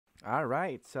All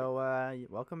right, so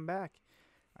welcome back.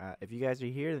 If you guys are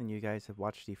here, then you guys have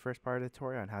watched the first part of the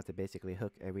tutorial on how to basically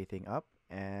hook everything up,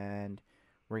 and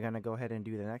we're gonna go ahead and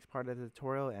do the next part of the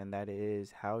tutorial, and that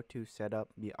is how to set up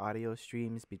the audio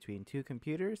streams between two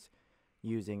computers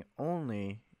using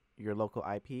only your local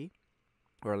IP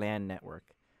or LAN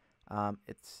network.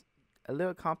 It's a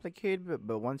little complicated,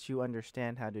 but once you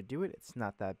understand how to do it, it's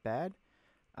not that bad.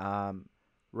 Um,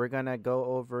 we're gonna go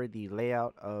over the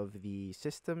layout of the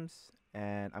systems,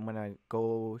 and I'm gonna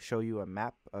go show you a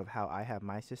map of how I have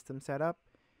my system set up,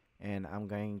 and I'm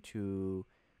going to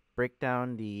break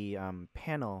down the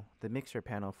panel, the mixer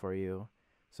panel for you,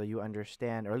 so you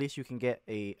understand, or at least you can get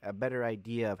a better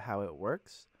idea of how it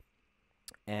works.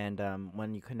 And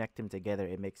when you connect them together,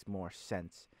 it makes more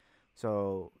sense.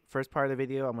 So first part of the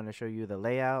video, I'm going to show you the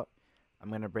layout. I'm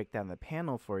going to break down the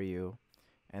panel for you.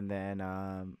 And then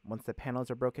once the panels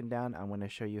are broken down, I'm going to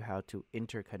show you how to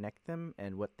interconnect them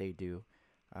and what they do.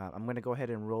 I'm going to go ahead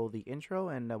and roll the intro,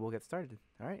 and we'll get started.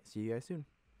 All right, see you guys soon.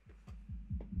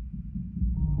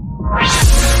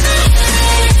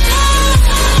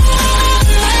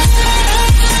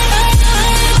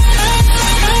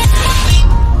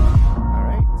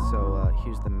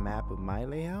 Here's the map of my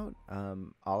layout.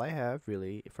 All I have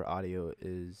really for audio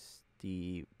is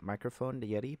the microphone,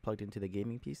 the Yeti, plugged into the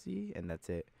gaming PC, and that's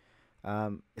it.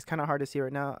 It's kind of hard to see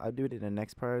right now. I'll do it in the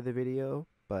next part of the video,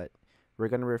 but we're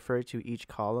going to refer to each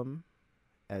column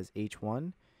as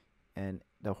H1 and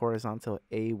the horizontal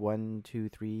A1, 2,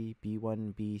 3,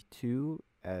 B1, B2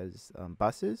 as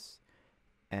buses.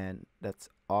 And that's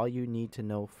all you need to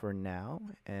know for now,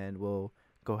 and we'll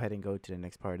go ahead and go to the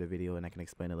next part of the video, and I can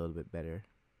explain a little bit better.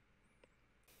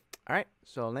 Alright,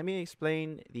 so let me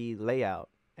explain the layout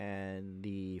and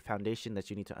the foundation that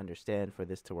you need to understand for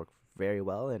this to work very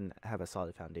well and have a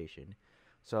solid foundation.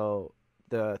 So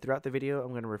throughout the video, I'm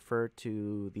going to refer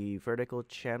to the vertical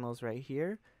channels right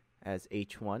here as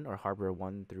H1, or hardware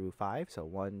 1 through 5. So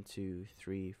 1, 2,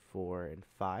 3, 4, and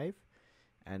 5.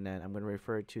 And then I'm going to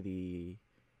refer to the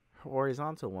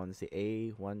horizontal ones, the A,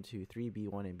 1, 2, 3,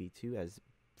 B1, and B2 as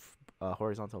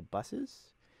horizontal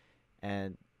buses.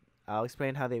 And I'll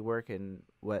explain how they work and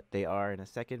what they are in a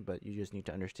second, but you just need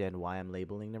to understand why I'm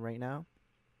labeling them right now.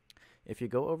 If you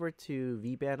go over to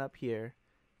VBAN up here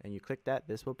and you click that,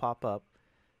 this will pop up,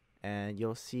 and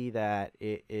you'll see that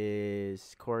it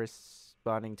is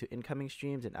corresponding to incoming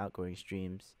streams and outgoing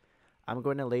streams. I'm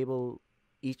going to label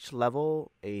each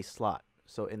level a slot.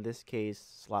 So in this case,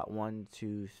 slot 1,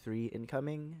 2, 3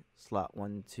 incoming, slot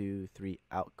 1, 2, 3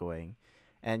 outgoing.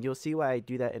 And you'll see why I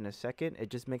do that in a second.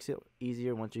 It just makes it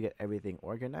easier once you get everything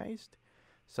organized.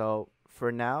 So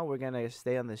for now, we're going to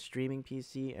stay on the streaming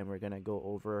PC, and we're going to go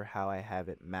over how I have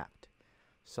it mapped.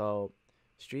 So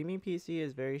streaming PC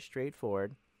is very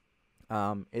straightforward.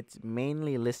 It's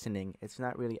mainly listening. It's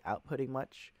not really outputting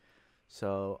much.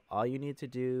 So all you need to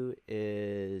do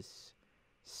is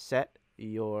set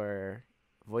your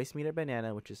voice meter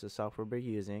banana, which is the software we're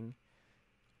using.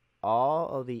 All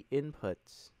of the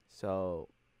inputs, so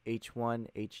H1,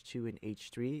 H2, and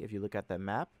H3, if you look at the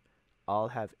map, all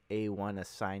have A1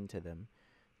 assigned to them.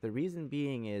 The reason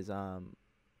being is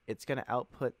it's going to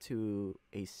output to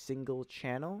a single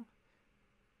channel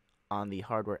on the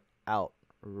hardware out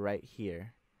right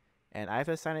here. And I've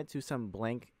assigned it to some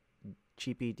blank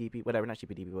cheapy DP, whatever, not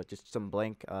cheapy DP, but just some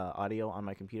blank audio on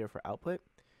my computer for output.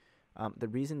 The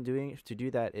reason to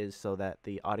do that is so that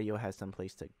the audio has some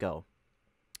place to go.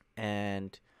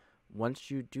 And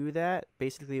once you do that,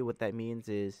 basically what that means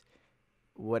is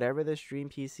whatever the stream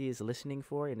PC is listening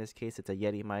for, in this case it's a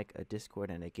Yeti mic, a Discord,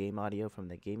 and a game audio from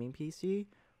the gaming PC,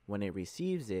 when it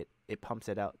receives it, it pumps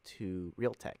it out to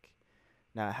Realtek.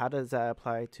 Now, how does that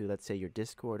apply to, let's say, your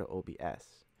Discord or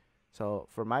OBS? So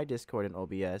for my Discord and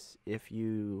OBS, if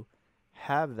you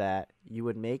have that, you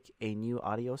would make a new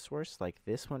audio source like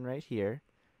this one right here,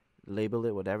 label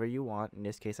it whatever you want. In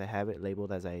this case, I have it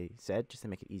labeled as I said, just to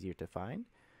make it easier to find.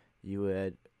 You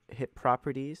would hit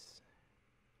properties,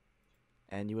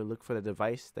 and you would look for the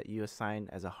device that you assign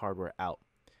as a hardware out.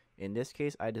 In this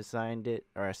case, I assigned it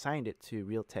to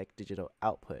Realtek digital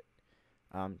output.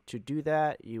 To do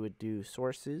that, you would do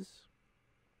sources,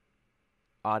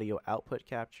 audio output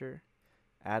capture,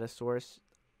 add a source.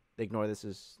 Ignore this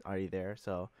is already there,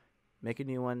 so make a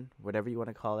new one, whatever you want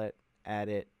to call it, add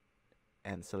it,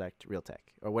 and select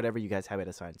Realtek, or whatever you guys have it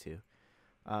assigned to.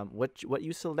 What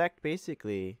you select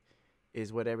basically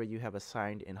is whatever you have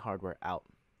assigned in hardware out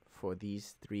for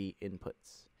these three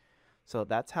inputs. So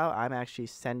that's how I'm actually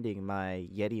sending my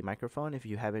Yeti microphone, if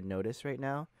you haven't noticed right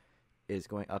now, is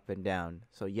going up and down.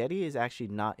 So Yeti is actually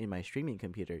not in my streaming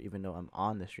computer, even though I'm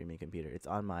on the streaming computer. It's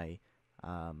on my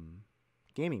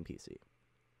gaming PC.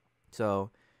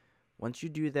 So once you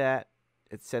do that,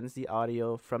 it sends the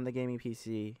audio from the gaming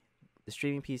PC. The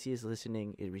streaming PC is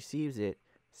listening. It receives it,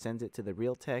 sends it to the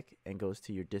Realtek, and goes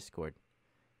to your Discord.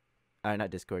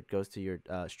 Not Discord, goes to your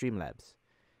Streamlabs.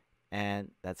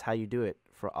 And that's how you do it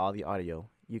for all the audio.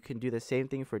 You can do the same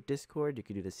thing for Discord. You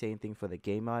can do the same thing for the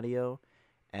game audio.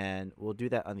 And we'll do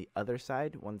that on the other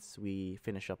side once we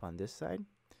finish up on this side.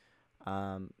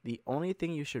 The only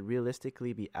thing you should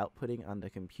realistically be outputting on the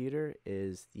computer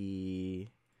is the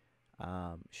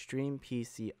Stream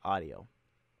PC audio.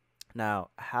 Now,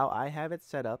 how I have it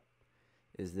set up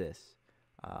is this.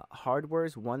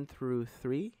 Hardwares 1 through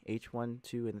 3, H1,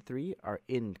 2, and 3 are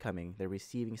incoming. They're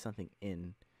receiving something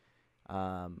in.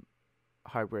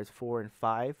 Hardwares 4 and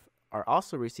 5 are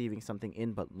also receiving something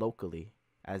in, but locally,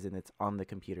 as in it's on the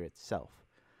computer itself.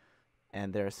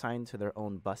 And they're assigned to their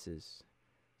own buses.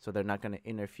 So they're not going to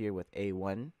interfere with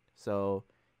A1. So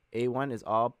A1 is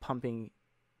all pumping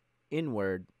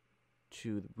inward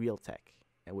to Realtek,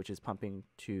 which is pumping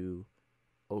to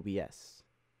OBS.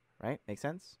 Right? Make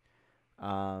sense?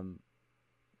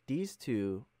 These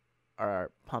two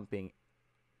are pumping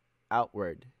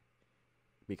outward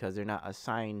because they're not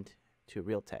assigned to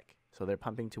Realtek. So they're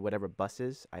pumping to whatever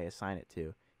buses I assign it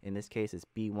to. In this case, it's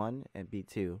B1 and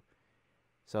B2.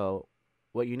 So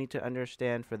what you need to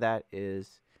understand for that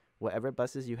is whatever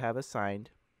buses you have assigned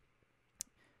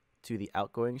to the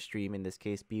outgoing stream, in this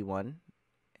case B1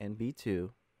 and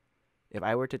B2, if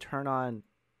I were to turn on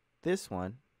this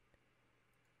one,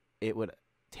 it would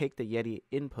take the Yeti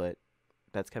input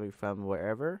that's coming from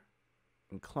wherever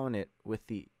and clone it with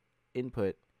the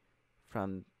input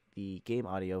from the game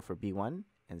audio for B1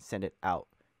 and send it out.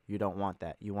 You don't want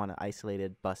that. You want an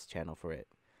isolated bus channel for it.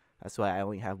 That's why I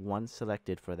only have one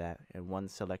selected for that and one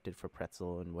selected for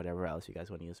Pretzel and whatever else you guys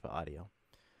want to use for audio.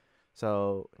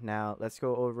 So now let's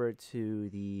go over to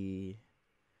the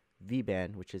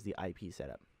VBAN, which is the IP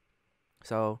setup.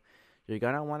 So you're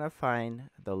going to want to find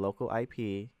the local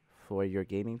IP for your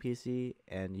gaming PC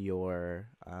and your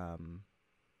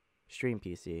stream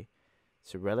PC.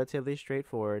 It's relatively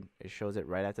straightforward. It shows it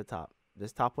right at the top.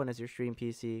 This top one is your stream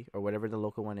PC or whatever the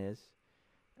local one is.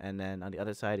 And then on the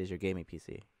other side is your gaming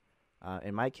PC.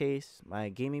 In my case, my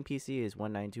gaming PC is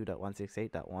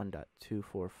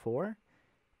 192.168.1.244.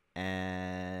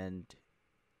 And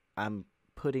I'm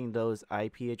putting those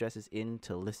IP addresses in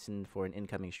to listen for an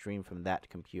incoming stream from that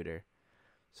computer.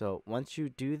 So once you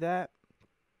do that,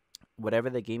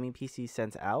 whatever the gaming PC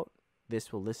sends out,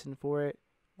 this will listen for it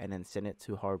and then send it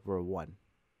to hardware 1,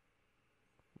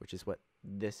 which is what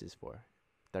this is for,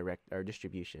 direct or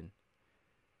distribution.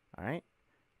 All right.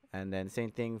 And then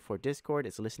same thing for Discord.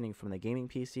 It's listening from the gaming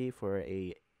PC for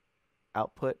a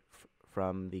output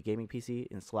from the gaming PC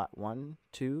in slot 1,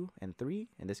 2, and 3.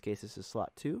 In this case, this is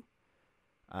slot 2.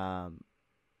 And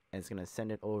it's going to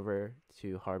send it over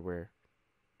to hardware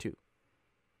 2.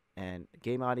 And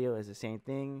game audio is the same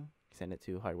thing. Send it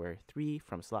to hardware 3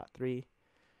 from slot 3.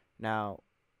 Now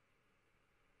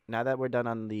that we're done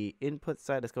on the input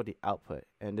side, let's go to the output.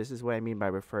 And this is what I mean by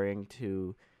referring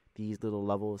to these little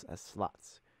levels as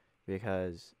slots,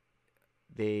 because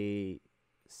they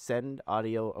send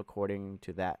audio according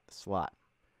to that slot.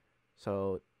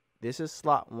 So this is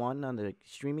slot 1 on the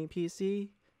streaming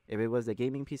PC. If it was the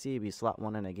gaming PC, it'd be slot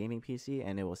 1 on a gaming PC,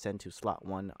 and it will send to slot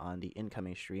 1 on the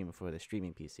incoming stream for the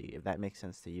streaming PC, if that makes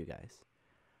sense to you guys.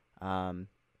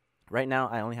 Right now,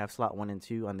 I only have slot 1 and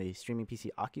 2 on the streaming PC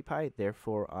occupied.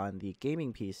 Therefore, on the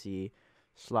gaming PC,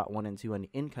 slot 1 and 2 on the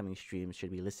incoming stream should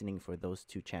be listening for those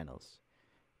two channels.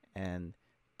 And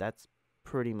that's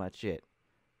pretty much it.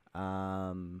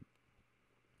 So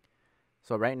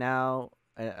right now,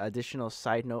 an additional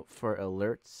side note for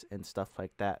alerts and stuff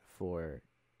like that for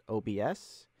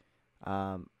OBS,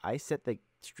 I set the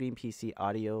stream PC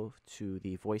audio to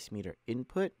the voice meter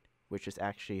input, which is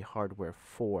actually hardware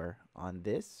 4 on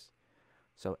this.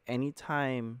 So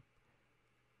anytime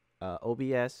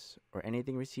OBS or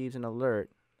anything receives an alert,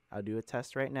 I'll do a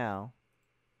test right now.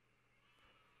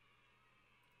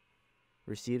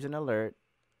 Receives an alert,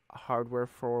 hardware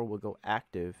 4 will go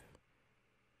active.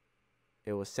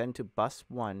 It will send to bus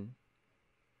 1,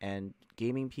 and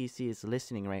gaming PC is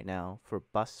listening right now for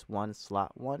bus 1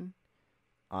 slot 1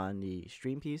 on the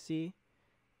stream PC,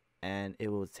 and it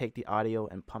will take the audio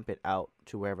and pump it out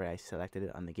to wherever I selected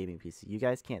it on the gaming PC. You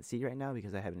guys can't see right now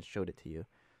because I haven't showed it to you.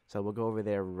 So we'll go over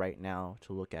there right now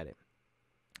to look at it.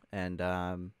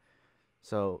 And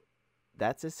so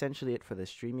that's essentially it for the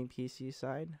streaming PC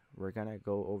side. We're going to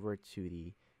go over to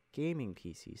the gaming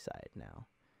PC side now.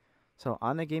 So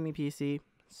on the gaming PC,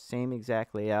 same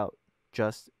exact layout,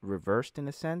 just reversed in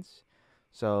a sense.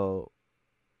 So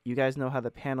you guys know how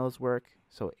the panels work.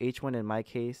 So H1 in my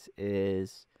case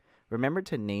is, remember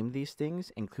to name these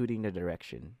things, including the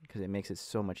direction, because it makes it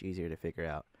so much easier to figure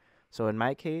out. So in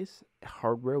my case,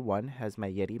 hardware 1 has my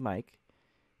Yeti mic,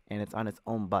 and it's on its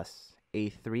own bus,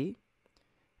 A3,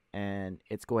 and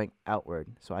it's going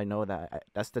outward. So I know that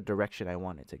that's the direction I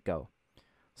want it to go.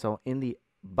 So in the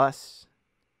bus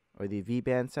or the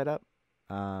VBAN setup,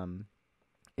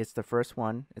 it's the first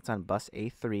one. It's on bus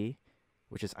A3,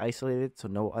 which is isolated, so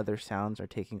no other sounds are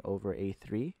taking over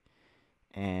A3.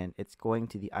 And it's going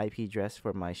to the IP address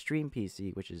for my stream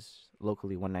PC, which is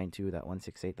locally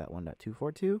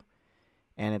 192.168.1.242,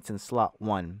 and it's in slot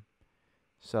 1.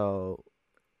 So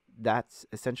that's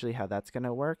essentially how that's going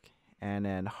to work. And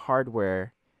then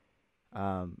hardware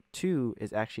 2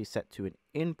 is actually set to an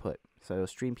input, so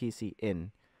stream PC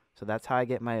in. So that's how I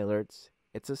get my alerts.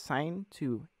 It's assigned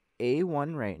to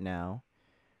A1 right now,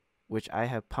 which I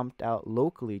have pumped out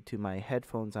locally to my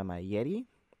headphones on my Yeti,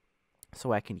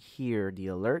 so I can hear the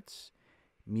alerts,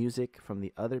 music from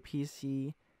the other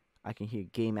PC, I can hear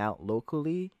game out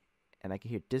locally, and I can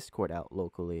hear Discord out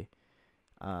locally.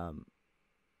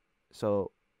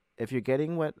 So if you're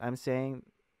getting what I'm saying,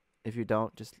 if you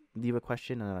don't, just leave a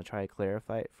question and I'll try to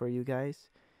clarify it for you guys.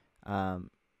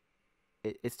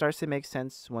 It starts to make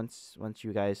sense once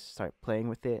you guys start playing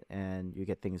with it and you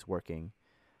get things working.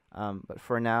 But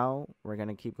for now, we're going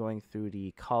to keep going through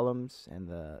the columns and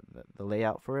the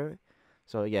layout for it.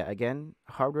 So yeah, again,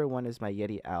 hardware 1 is my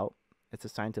Yeti out. It's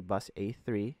assigned to bus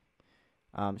A3.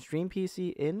 Stream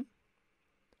PC in,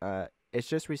 it's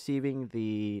just receiving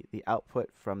the output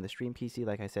from the stream PC,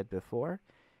 like I said before.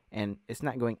 And it's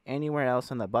not going anywhere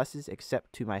else on the buses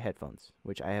except to my headphones,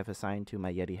 which I have assigned to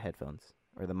my Yeti headphones,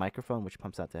 or the microphone, which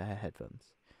pumps out the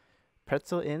headphones.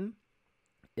 Pretzel in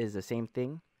is the same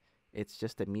thing. It's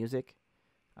just the music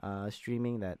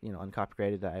streaming that,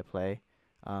 uncopyrighted that I play.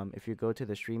 If you go to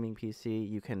the streaming PC,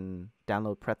 you can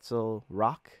download Pretzel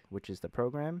Rock, which is the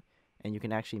program, and you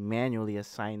can actually manually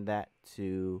assign that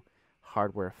to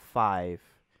hardware 5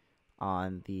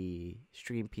 on the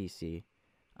stream PC.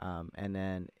 And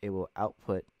then it will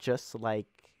output just like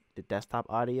the desktop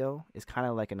audio. It's kind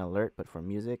of like an alert, but for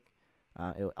music.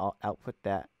 It will output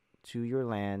that to your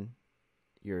LAN.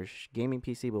 Your gaming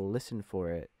PC will listen for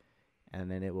it,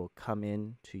 and then it will come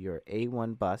in to your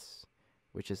A1 bus,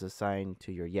 which is assigned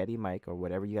to your Yeti mic or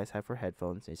whatever you guys have for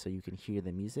headphones, so you can hear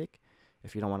the music.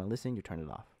 If you don't want to listen, you turn it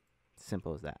off.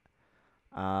 Simple as that.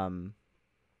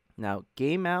 Now,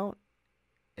 game out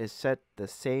is set the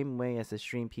same way as the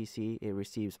stream PC. It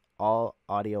receives all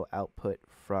audio output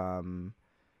from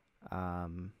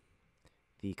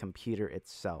the computer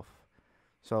itself.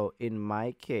 So in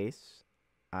my case,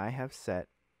 I have set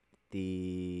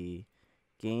the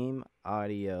game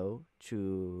audio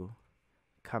to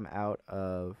come out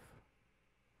of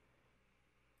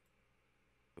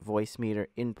voice meter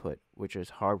input, which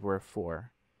is hardware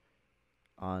 4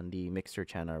 on the mixer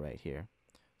channel right here.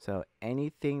 So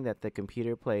anything that the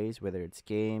computer plays, whether it's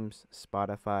games,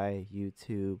 Spotify,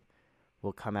 YouTube,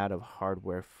 will come out of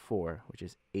hardware 4, which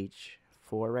is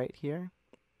H4 right here.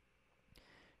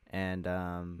 And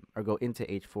or go into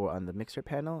H4 on the mixer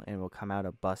panel, and it will come out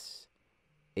of bus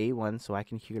A1 so I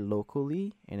can hear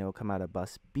locally, and it will come out of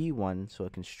bus B1 so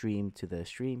it can stream to the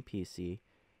stream PC,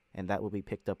 and that will be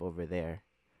picked up over there.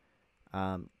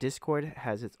 Discord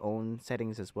has its own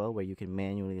settings as well, where you can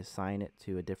manually assign it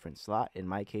to a different slot. In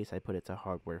my case, I put it to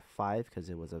hardware 5 because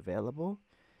it was available.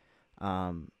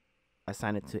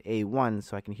 Assign it to A1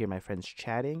 so I can hear my friends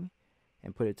chatting,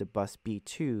 and put it to bus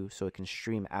B2 so it can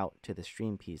stream out to the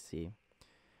stream PC.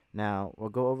 Now, we'll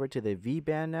go over to the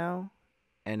VBAN now,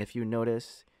 and if you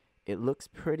notice, it looks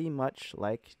pretty much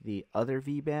like the other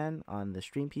VBAN on the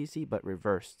stream PC, but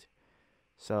reversed.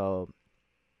 So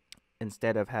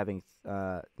instead of having,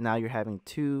 now you're having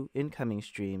 2 incoming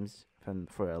streams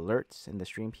for alerts in the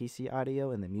stream PC audio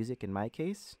and the music in my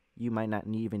case. You might not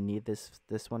even need this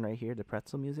one right here, the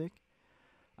pretzel music.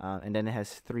 And then it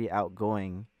has 3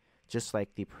 outgoing, just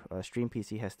like the stream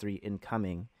PC has 3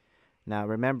 incoming. Now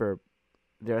remember,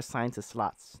 they're assigned to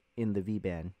slots in the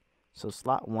VBAN. So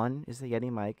slot 1 is the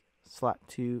Yeti mic, slot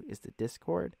 2 is the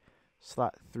Discord,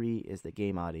 slot 3 is the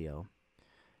game audio.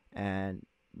 And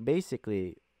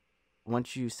basically,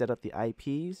 once you set up the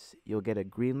IPs, you'll get a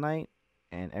green light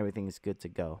and everything's good to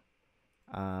go.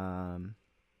 Now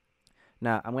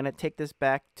I'm going to take this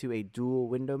back to a dual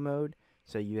window mode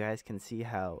so you guys can see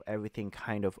how everything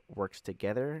kind of works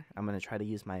together. I'm going to try to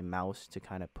use my mouse to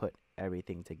kind of put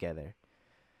everything together.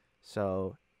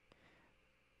 So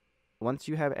once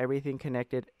you have everything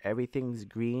connected, everything's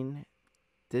green.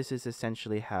 This is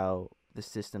essentially how the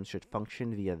system should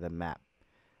function via the map.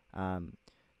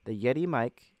 The Yeti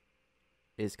mic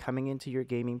is coming into your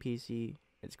gaming PC.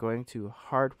 It's going to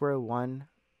hardware 1,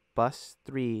 bus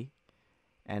 3,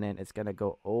 and then it's going to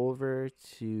go over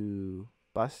to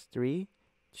bus 3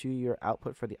 to your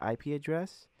output for the IP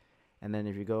address. And then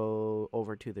if you go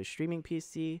over to the streaming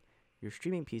PC, your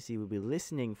streaming PC will be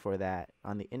listening for that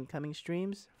on the incoming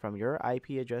streams from your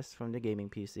IP address from the gaming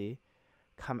PC.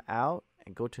 Come out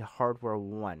and go to hardware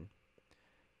 1.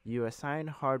 You assign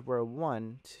hardware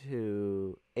 1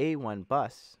 to A1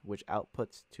 bus, which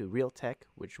outputs to Realtek,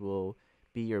 which will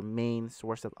be your main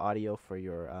source of audio for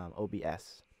your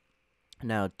OBS.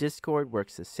 Now, Discord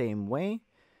works the same way.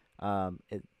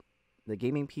 The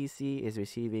gaming PC is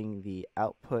receiving the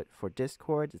output for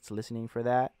Discord. It's listening for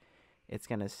that. It's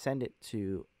going to send it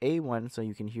to A1 so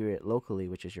you can hear it locally,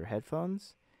 which is your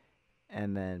headphones.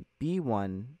 And then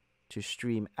B1 to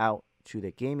stream out to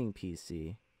the gaming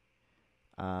PC.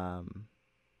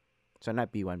 So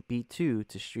not B1, B2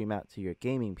 to stream out to your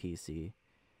gaming PC.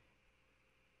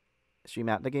 Stream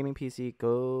out the gaming PC,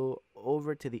 go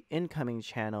over to the incoming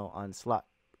channel on slot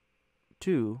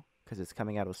 2, because it's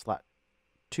coming out of slot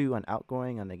 2 on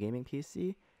outgoing on the gaming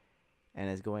PC, and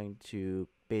is going to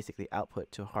basically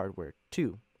output to hardware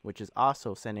 2, which is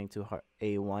also sending to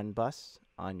A1 bus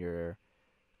on your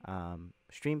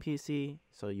stream PC,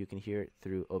 so you can hear it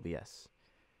through OBS.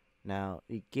 Now,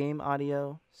 the game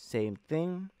audio, same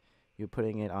thing. You're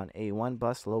putting it on A1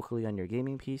 bus locally on your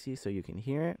gaming PC so you can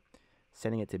hear it,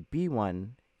 sending it to B1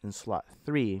 in slot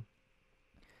 3,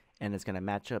 and it's going to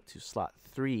match up to slot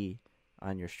 3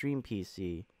 on your stream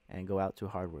PC and go out to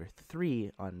hardware 3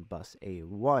 on bus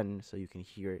A1 so you can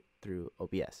hear it through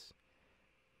OBS.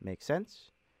 Make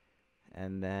sense?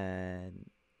 And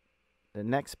then the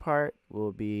next part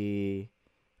will be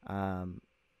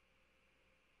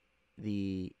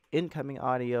the incoming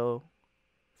audio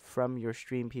from your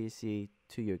stream PC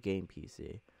to your game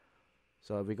PC.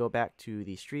 So if we go back to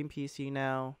the stream PC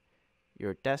now,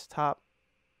 your desktop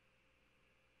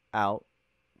out,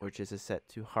 which is set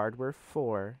to hardware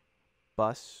 4,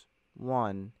 bus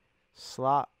 1,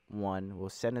 slot 1, will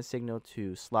send a signal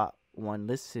to slot 1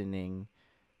 listening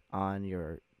on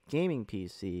your gaming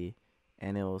PC,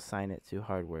 and it will assign it to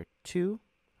hardware 2,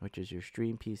 which is your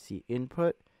stream PC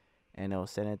input, and it will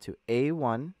send it to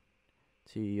A1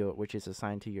 to your, which is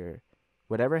assigned to your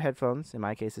whatever headphones. In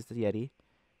my case, it's the Yeti,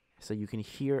 so you can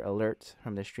hear alerts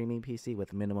from the streaming PC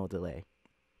with minimal delay.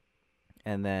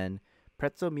 And then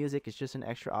Pretzel Music is just an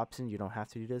extra option. You don't have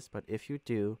to do this, but if you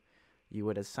do, you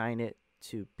would assign it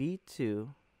to B2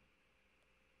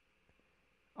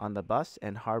 on the bus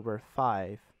and hardware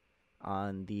 5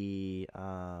 on the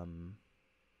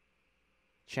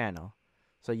channel.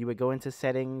 So you would go into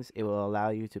settings. It will allow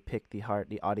you to pick the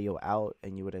audio out,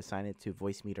 and you would assign it to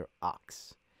voice meter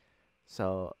aux.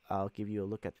 So I'll give you a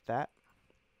look at that.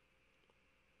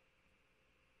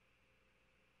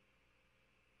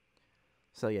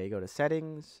 So yeah, you go to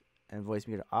settings and voice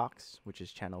meter aux, which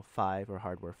is channel 5 or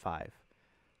hardware 5.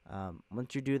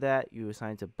 Once you do that, you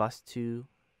assign to bus 2,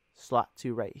 slot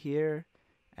 2 right here,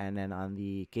 and then on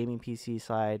the gaming PC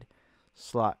side,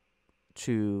 slot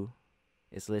 2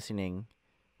 is listening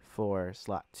for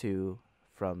slot 2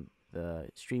 from the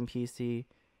stream PC,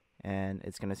 and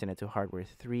it's going to send it to hardware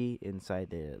 3 inside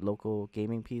the local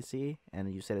gaming PC,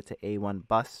 and you set it to A1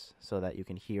 bus so that you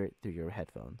can hear it through your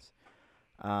headphones.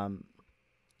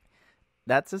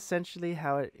 That's essentially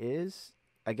how it is.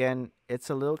 Again, it's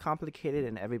a little complicated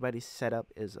and everybody's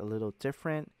setup is a little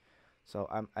different. So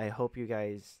I hope you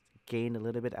guys gained a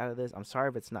little bit out of this. I'm sorry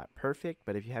if it's not perfect,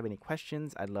 but if you have any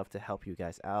questions, I'd love to help you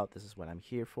guys out. This is what I'm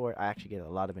here for. I actually get a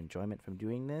lot of enjoyment from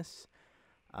doing this.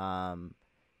 And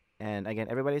again,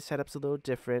 everybody's setup's a little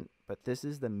different, but this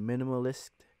is the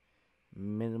minimalistic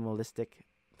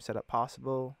setup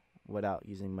possible without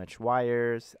using much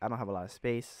wires. I don't have a lot of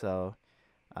space, so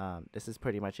this is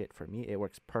pretty much it for me. It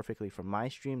works perfectly for my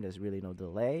stream. There's really no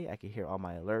delay. I can hear all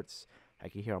my alerts. I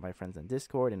can hear all my friends on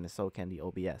Discord, and so can the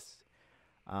OBS.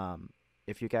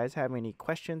 If you guys have any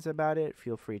questions about it,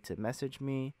 feel free to message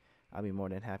me. I'll be more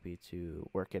than happy to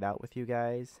work it out with you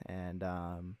guys. And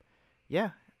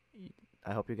yeah,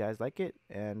 I hope you guys like it.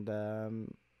 And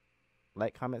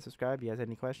like, comment, subscribe. If you guys have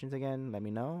any questions, again, let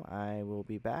me know. I will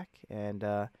be back. And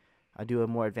I'll do a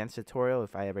more advanced tutorial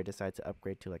if I ever decide to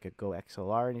upgrade to like a Go XLR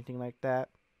or anything like that.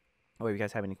 Or if you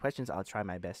guys have any questions, I'll try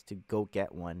my best to go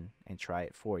get one and try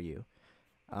it for you.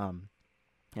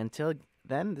 Until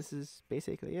then, this is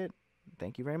basically it.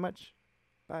 Thank you very much.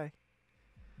 Bye.